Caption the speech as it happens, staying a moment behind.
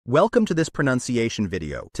Welcome to this pronunciation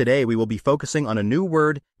video. Today we will be focusing on a new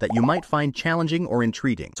word that you might find challenging or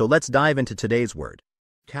intriguing. So let's dive into today's word.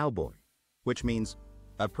 Cowboy, which means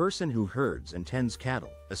a person who herds and tends cattle,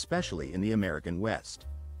 especially in the American West.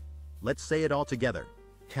 Let's say it all together.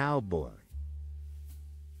 Cowboy.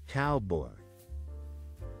 Cowboy.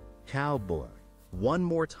 Cowboy. One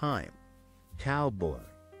more time. Cowboy.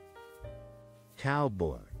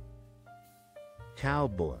 Cowboy.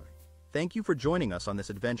 Cowboy. Thank you for joining us on this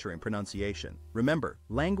adventure in pronunciation. Remember,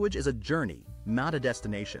 language is a journey, not a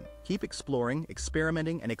destination. Keep exploring,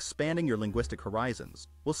 experimenting, and expanding your linguistic horizons.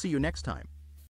 We'll see you next time.